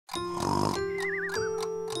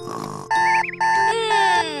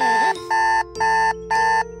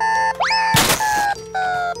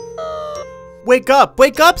Wake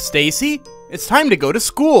up, Stacy. It's time to go to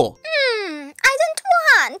school. I don't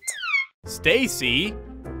want. Stacy?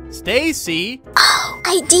 Stacy? Oh,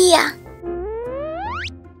 idea.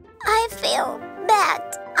 I feel bad.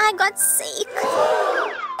 I got sick.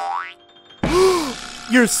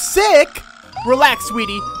 You're sick? Relax,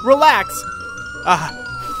 sweetie. Relax.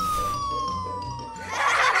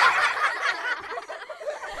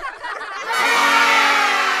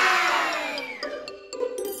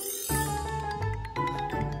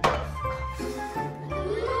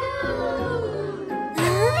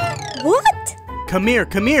 What? Come here.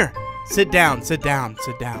 Sit down.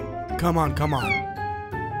 Come on.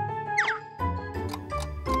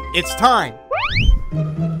 It's time.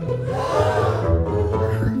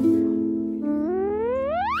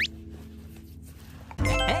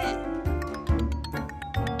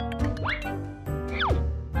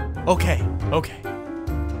 Okay.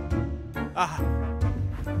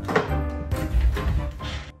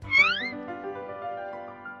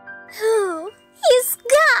 He's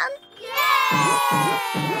gone.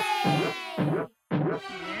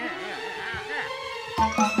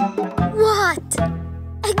 What?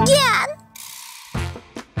 Again?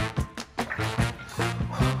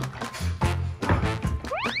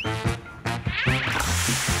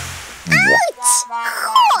 Ouch!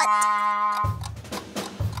 Hot!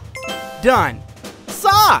 Done.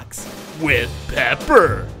 Socks with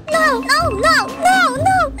pepper. No!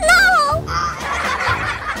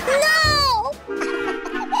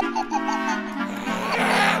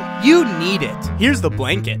 You need it. Here's the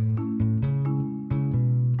blanket.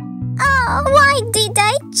 Oh, why did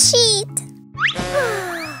I cheat?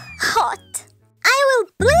 Hot. I will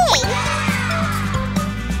play.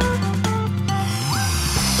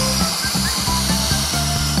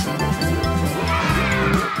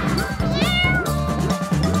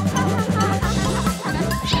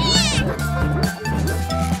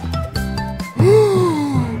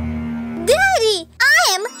 Daddy, I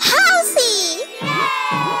am healthy.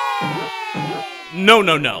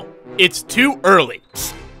 No. It's too early.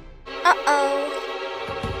 Uh-oh.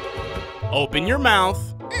 Open your mouth.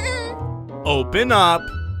 Open up.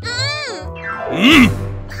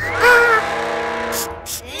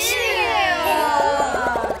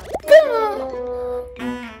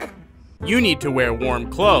 You need to wear warm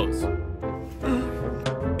clothes.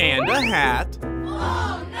 And a hat.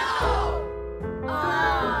 Oh, no!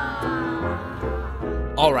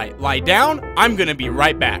 All right, lie down. I'm gonna be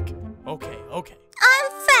right back. Okay.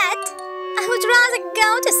 I'm fat. I would rather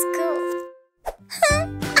go to school.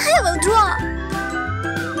 I will draw.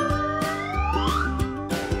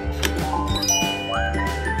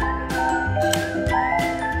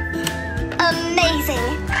 Amazing.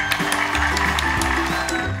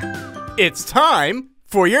 It's time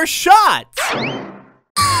for your shots. No,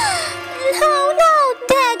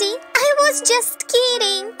 Daddy. I was just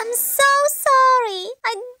kidding. I'm so sorry.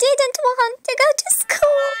 I didn't want to go to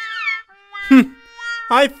school.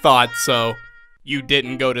 I thought so. You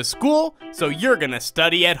didn't go to school, so you're gonna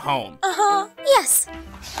study at home. Yes.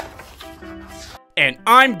 And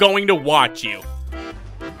I'm going to watch you.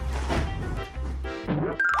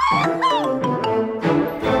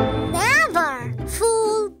 Never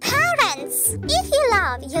fool parents. If you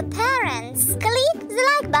love your parents, click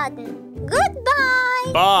the like button.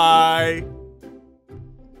 Goodbye. Bye.